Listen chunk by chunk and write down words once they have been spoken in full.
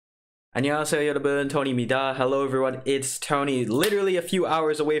안녕하세요 여러분, Tony입니다. Hello everyone, it's Tony. Literally a few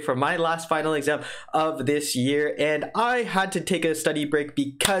hours away from my last final exam of this year, and I had to take a study break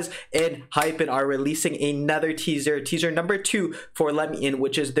because ENHYPEN are releasing another teaser number 2 for Let Me In,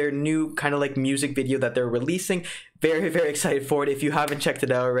 which is their new kind of like music video that they're releasing. Very excited for it. If you haven't checked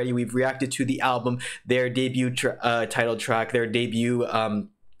it out already, we've reacted to the album, their debut title track, their debut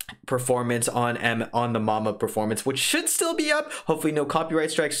performance on the Mama performance, which should still be up. Hopefully no copyright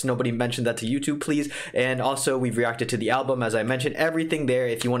strikes, nobody mentioned that to YouTube, please. And also we've reacted to the album, as I mentioned, everything there.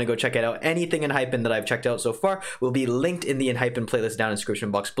 If you want to go check it out, anything ENHYPEN that I've checked out so far will be linked in the ENHYPEN playlist down in the description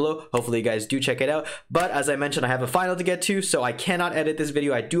box below. Hopefully you guys do check it out. But as I mentioned, I have a final to get to, so I cannot edit this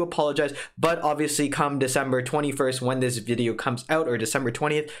video. I do apologize, but obviously come December 21st when this video comes out, or December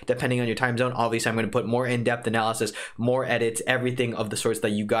 20th, depending on your time zone, obviously I'm going to put more in-depth analysis, more edits, everything of the sorts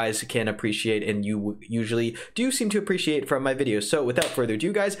that you guys can appreciate and you usually do seem to appreciate from my videos. So without further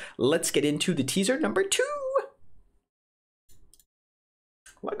ado, guys, let's get into the teaser number 2.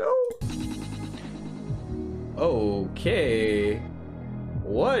 Let's go. Okay,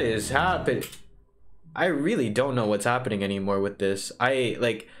 what is happening? I really don't know what's happening anymore with this.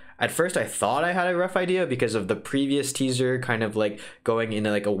 At first I thought I had a rough idea because of the previous teaser kind of like going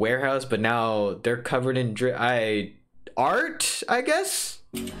into like a warehouse, but now they're covered in art, I guess.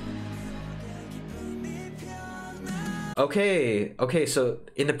 Okay, so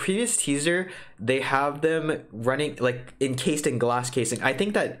in the previous teaser they have them running like encased in glass casing. I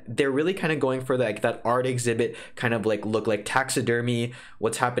think that they're really kind of going for like that art exhibit kind of like look, like taxidermy.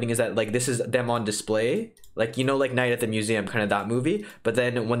 What's happening is that like this is them on display, like, you know, like Night at the Museum, kind of that movie, but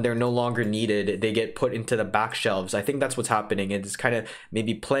then when they're no longer needed they get put into the back shelves. I think that's what's happening. It's kind of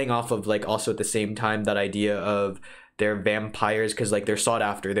maybe playing off of like also at the same time that idea of they're vampires because like they're sought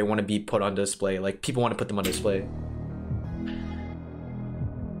after, they want to be put on display, like people want to put them on display.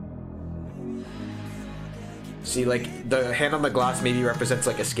 See, like the hand on the glass maybe represents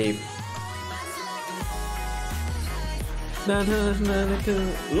like escape. Look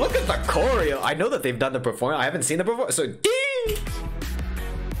at the choreo. I know that they've done the performance. I haven't seen the performance, so ding!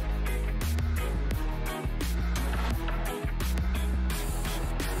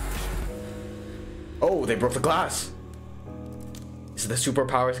 Oh, they broke the glass. Is the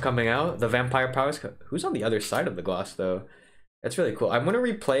superpowers coming out? The vampire powers? Who's on the other side of the glass though? That's really cool. I'm gonna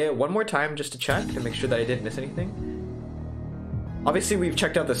replay it one more time just to check to make sure that I didn't miss anything. Obviously we've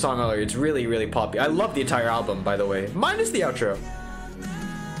checked out the song earlier. It's really poppy. I love the entire album, by the way. Minus the outro.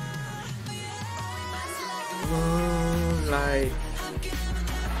 Moonlight.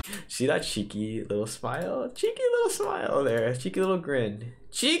 See that cheeky little smile? Cheeky little smile there. Cheeky little grin.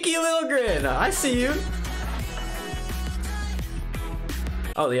 Cheeky little grin. I see you.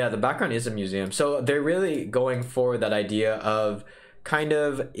 Oh yeah, the background is a museum. So they're really going for that idea of kind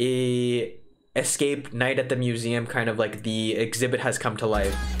of a escape night at the museum, kind of like the exhibit has come to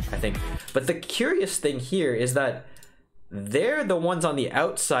life, I think. But the curious thing here is that they're the ones on the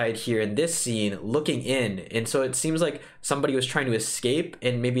outside here in this scene looking in, and so it seems like somebody was trying to escape,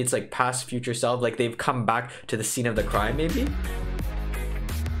 and maybe it's like past future self, like they've come back to the scene of the crime maybe.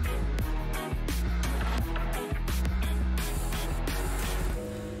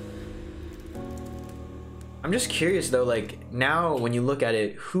 I'm just curious though, like now when you look at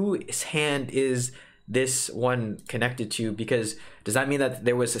it, whose hand is this one connected to? Because does that mean that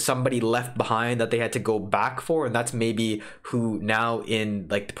there was somebody left behind that they had to go back for, and that's maybe who now in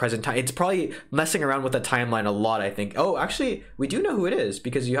like the present time? It's probably messing around with the timeline a lot, I think. Oh, actually we do know who it is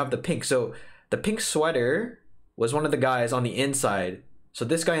because you have the pink. So the pink sweater was one of the guys on the inside. So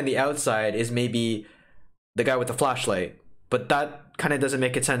this guy on the outside is maybe the guy with the flashlight. But that kind of doesn't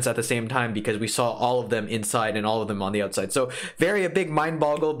make sense at the same time because we saw all of them inside and all of them on the outside. So a big mind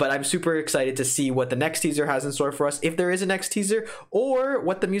boggle, but I'm super excited to see what the next teaser has in store for us, if there is a next teaser, or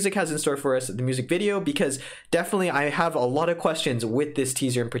what the music has in store for us, the music video, because definitely I have a lot of questions with this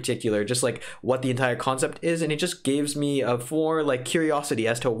teaser in particular, just like what the entire concept is, and it just gives me a more like curiosity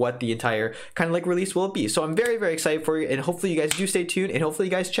as to what the entire kind of like release will be. So I'm very excited for you, and hopefully you guys do stay tuned, and hopefully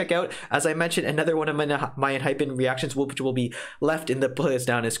you guys check out, as I mentioned, another one of my ENHYPEN reactions, which will be left in the playlist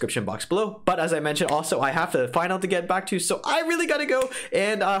down in the description box below. But as I mentioned, also I have the final to get back to, so I really gotta go,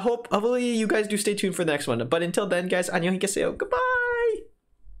 and hopefully you guys do stay tuned for the next one. But until then, guys, 안녕히 계세요. Goodbye.